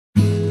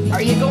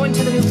go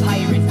into the new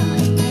pirate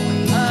lane.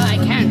 I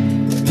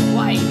can't.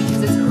 Why?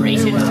 Because it's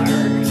rated R.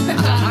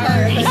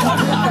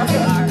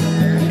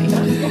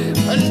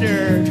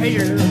 Under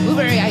treasure,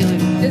 Blueberry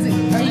Island.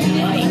 Are you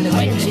in the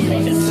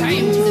wenches? It's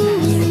time to the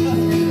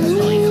past.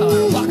 Trolley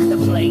car, walk the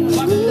plank,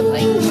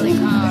 trolley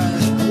car.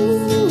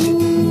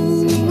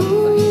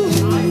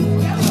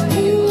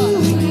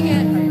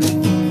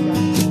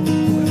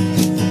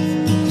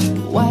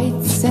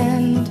 White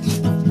sand,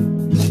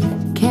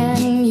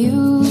 can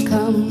you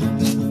come?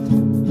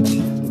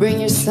 Bring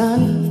your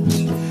sun,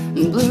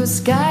 blue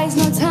skies,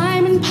 no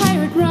time in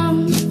pirate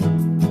rum.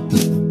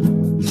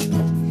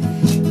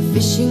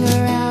 Fishing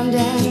around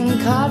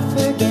and caught,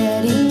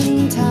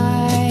 forgetting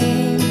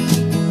time.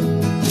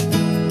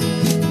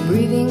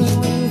 Breathing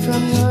wind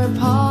from your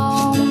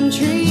palm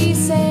tree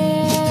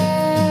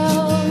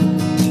sail.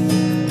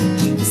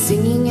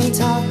 Singing and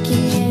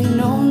talking in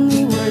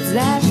only words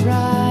that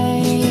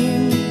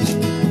rhyme.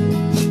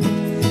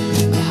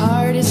 My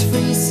heart is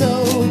free, so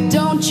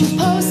don't you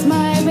post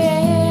my bail.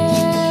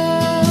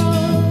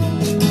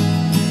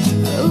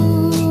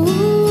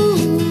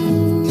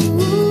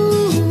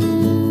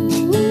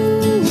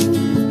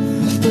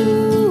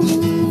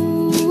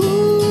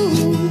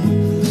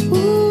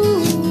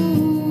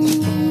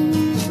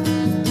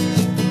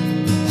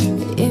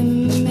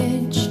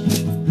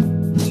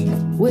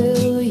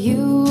 Will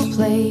you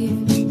play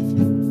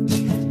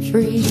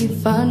free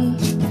fun?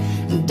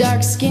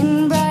 Dark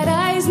skin, bright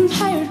eyes, and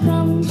pirate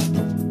rum.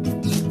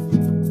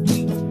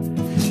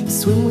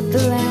 Swim with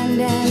the land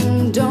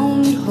and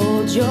don't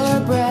hold your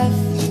breath.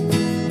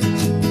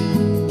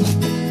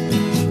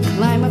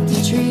 Climb up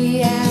the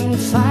tree and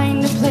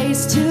find a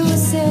place to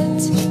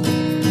sit.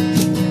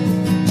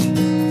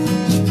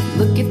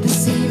 Look at the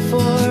sea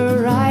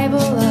for rival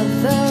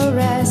of the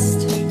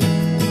rest.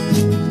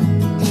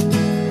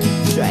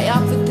 Dry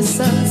off with the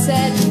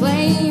sunset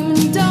flame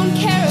and don't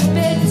care a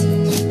bit.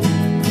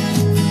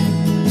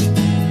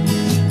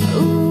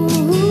 Ooh,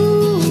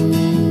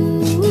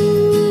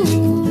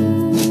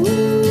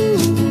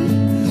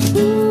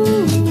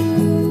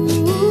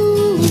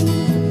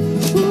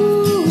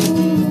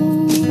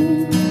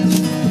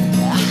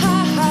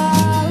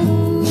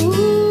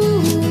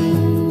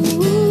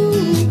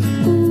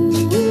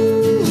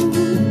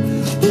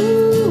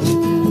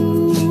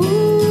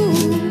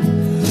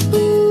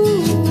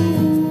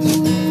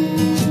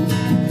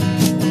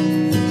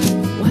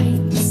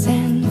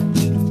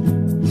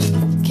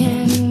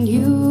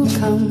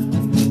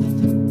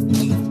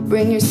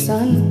 bring your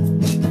sun,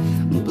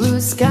 blue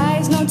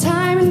skies, no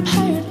time in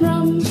pirate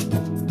rum.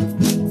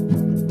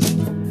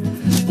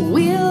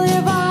 We'll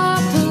live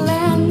off the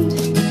land,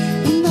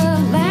 and the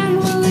land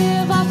will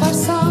live off our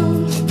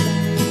song.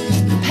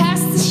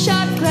 Pass the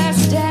shot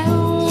glass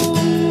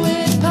down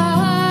with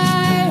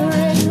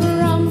pirate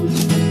rum.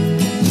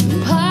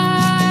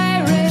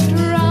 Pirate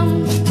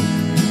rum,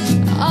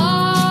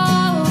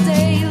 all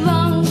day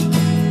long.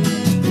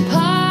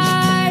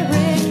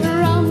 Pirate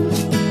rum,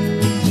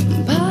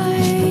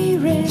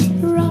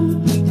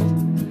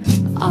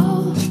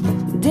 all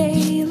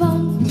day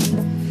long.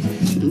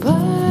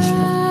 Pirate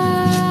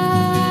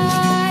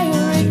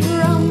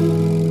rum.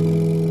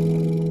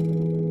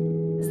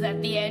 Is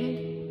that the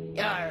end?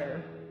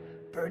 Yar,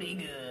 pretty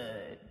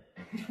good.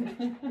 I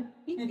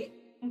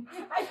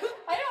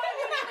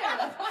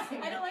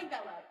don't like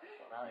that laugh.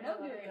 No,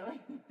 really.